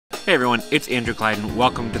Hey everyone, it's Andrew Clyden.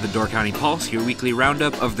 Welcome to the Door County Pulse, your weekly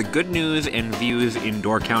roundup of the good news and views in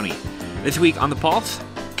Door County. This week on the Pulse,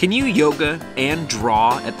 can you yoga and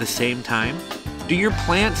draw at the same time? Do your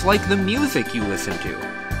plants like the music you listen to?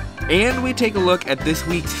 And we take a look at this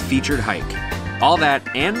week's featured hike. All that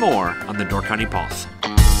and more on the Door County Pulse.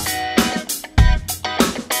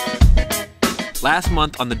 Last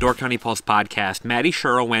month on the Door County Pulse podcast, Maddie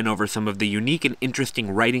Sherrill went over some of the unique and interesting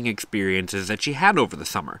writing experiences that she had over the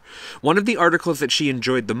summer. One of the articles that she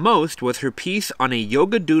enjoyed the most was her piece on a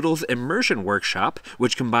Yoga Doodles immersion workshop,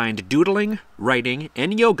 which combined doodling, writing,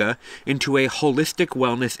 and yoga into a holistic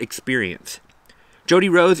wellness experience. Jody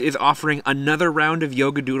Rose is offering another round of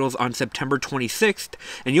Yoga Doodles on September 26th,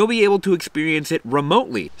 and you'll be able to experience it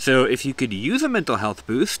remotely. So if you could use a mental health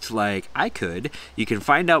boost, like I could, you can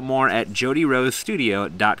find out more at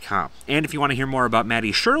jodyrosestudio.com. And if you want to hear more about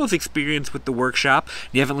Maddie Sherrill's experience with the workshop,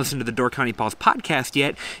 and you haven't listened to the Door County Pulse podcast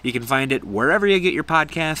yet, you can find it wherever you get your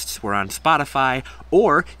podcasts. We're on Spotify,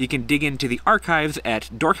 or you can dig into the archives at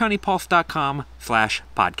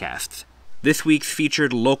doorcountypulse.com/podcasts. This week's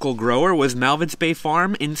featured local grower was Malvitz Bay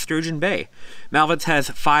Farm in Sturgeon Bay. Malvitz has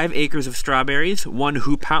 5 acres of strawberries, 1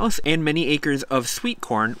 hoop house, and many acres of sweet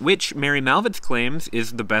corn, which Mary Malvitz claims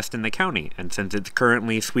is the best in the county. And since it's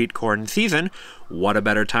currently sweet corn season, what a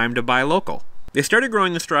better time to buy local. They started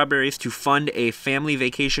growing the strawberries to fund a family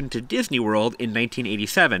vacation to Disney World in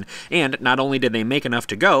 1987, and not only did they make enough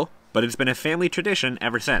to go, but it's been a family tradition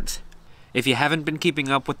ever since. If you haven't been keeping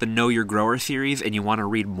up with the Know Your Grower series and you want to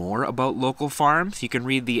read more about local farms, you can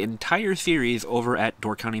read the entire series over at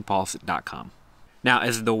doorcountypulse.com. Now,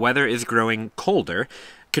 as the weather is growing colder,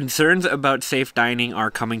 concerns about safe dining are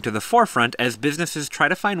coming to the forefront as businesses try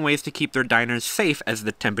to find ways to keep their diners safe as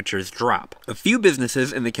the temperatures drop. A few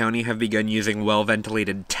businesses in the county have begun using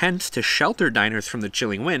well-ventilated tents to shelter diners from the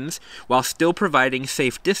chilling winds, while still providing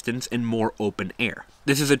safe distance and more open air.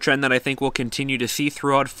 This is a trend that I think we'll continue to see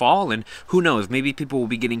throughout fall, and who knows, maybe people will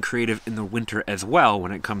be getting creative in the winter as well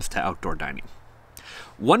when it comes to outdoor dining.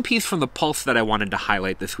 One piece from the Pulse that I wanted to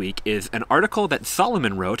highlight this week is an article that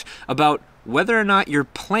Solomon wrote about whether or not your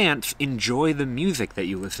plants enjoy the music that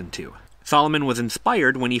you listen to. Solomon was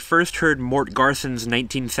inspired when he first heard Mort Garson's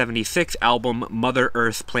 1976 album Mother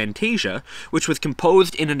Earth's Plantasia, which was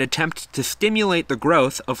composed in an attempt to stimulate the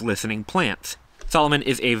growth of listening plants. Solomon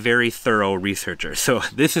is a very thorough researcher, so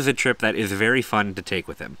this is a trip that is very fun to take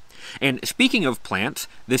with him. And speaking of plants,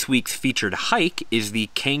 this week's featured hike is the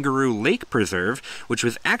Kangaroo Lake Preserve, which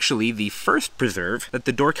was actually the first preserve that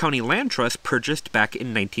the Door County Land Trust purchased back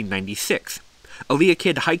in 1996. Aaliyah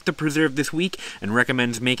Kidd hiked the preserve this week and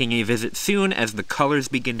recommends making a visit soon as the colors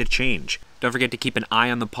begin to change. Don't forget to keep an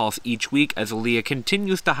eye on the Pulse each week as Aaliyah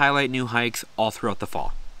continues to highlight new hikes all throughout the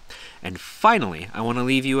fall. And finally, I want to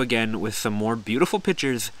leave you again with some more beautiful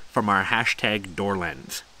pictures from our hashtag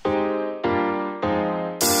DoorLens.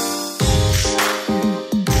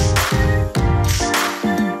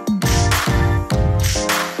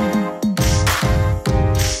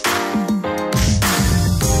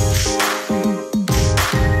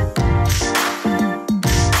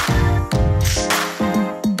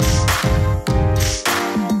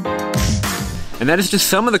 And that is just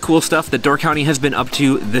some of the cool stuff that Door County has been up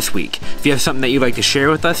to this week. If you have something that you'd like to share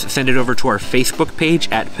with us, send it over to our Facebook page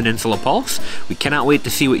at Peninsula Pulse. We cannot wait to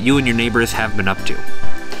see what you and your neighbors have been up to.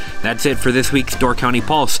 That's it for this week's Door County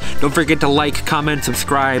Pulse. Don't forget to like, comment,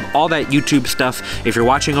 subscribe, all that YouTube stuff. If you're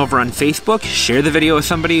watching over on Facebook, share the video with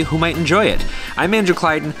somebody who might enjoy it. I'm Andrew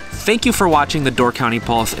Clyden. Thank you for watching the Door County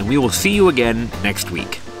Pulse, and we will see you again next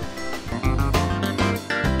week.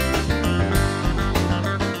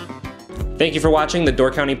 Thank you for watching the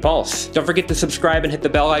Door County Pulse. Don't forget to subscribe and hit the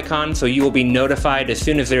bell icon so you will be notified as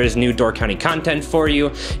soon as there is new Door County content for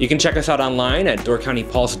you. You can check us out online at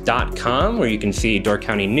doorcountypulse.com where you can see Door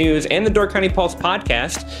County news and the Door County Pulse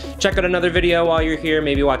podcast. Check out another video while you're here,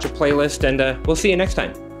 maybe watch a playlist, and we'll see you next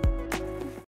time.